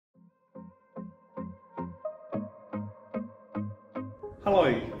Hello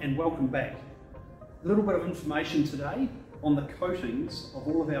and welcome back. A little bit of information today on the coatings of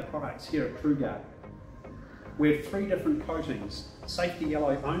all of our products here at Tru-Gard. We have three different coatings. Safety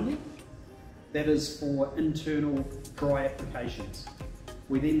yellow only, that is for internal dry applications.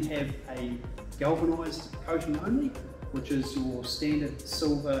 We then have a galvanised coating only, which is your standard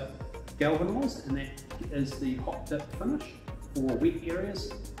silver galvanised, and that is the hot dip finish for wet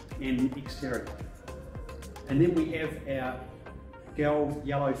areas and exterior. And then we have our Galv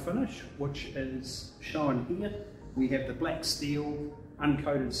yellow finish, which is shown here. We have the black steel,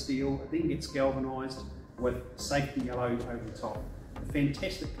 uncoated steel, it then gets galvanised with safety yellow over the top. A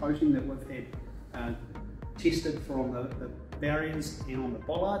fantastic coating that we've had tested from the barriers and on the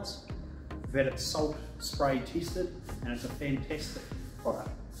bollards. We've had it salt spray tested, and it's a fantastic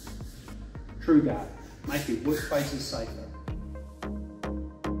product. Tru-Gard, making workplaces safer.